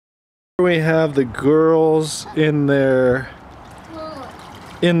We have the girls in their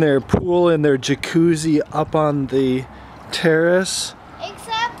pool, in their jacuzzi up on the terrace.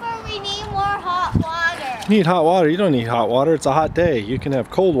 Except for we need more hot water. You need hot water? You don't need hot water. It's a hot day. You can have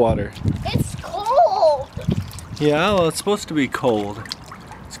cold water. It's cold. Yeah, well, it's supposed to be cold.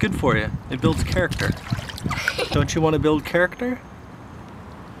 It's good for you. It builds character. Don't you want to build character?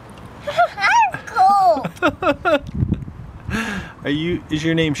 I'm cold. Is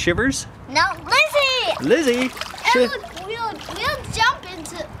your name Shivers? No, Lizzie. Lizzie? And we'll jump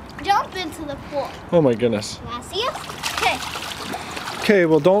into the pool. Oh my goodness. Wanna see us? Okay. Okay,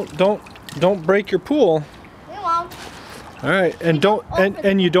 well don't break your pool. We won't. All right,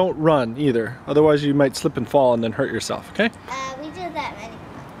 and you don't run either. Otherwise you might slip and fall and then hurt yourself, okay? We did that many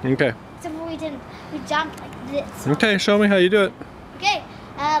times. Okay. Except for we didn't. We jumped like this. Okay, show me how you do it. Okay.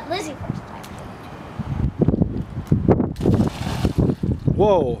 Lizzie first.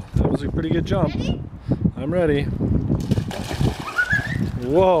 Whoa, that was a pretty good jump. Ready? I'm ready.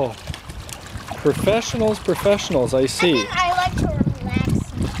 Whoa. Professionals, I see. And then I like to relax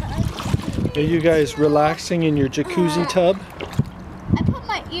sometimes. Are you guys relaxing in your jacuzzi tub? I put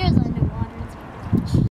my ears